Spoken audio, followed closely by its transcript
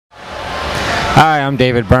Hi, I'm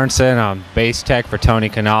David Bernson. I'm bass tech for Tony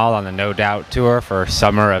Kanal on the No Doubt tour for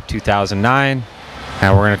summer of 2009.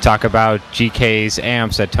 And we're going to talk about GK's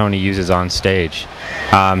amps that Tony uses on stage.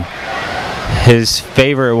 His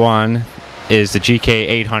favorite one is the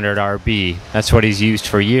GK 800RB. That's what he's used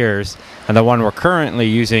for years. And the one we're currently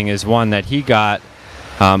using is one that he got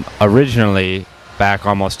originally back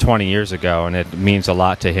almost 20 years ago, and it means a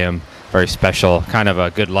lot to him. Very special, kind of a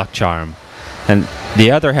good luck charm. And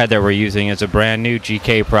the other head that we're using is a brand new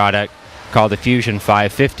GK product called the Fusion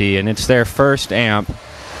 550, and it's their first amp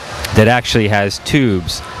that actually has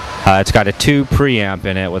tubes. It's got a tube preamp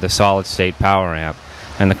in it with a solid state power amp,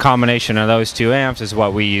 and the combination of those two amps is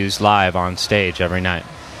what we use live on stage every night.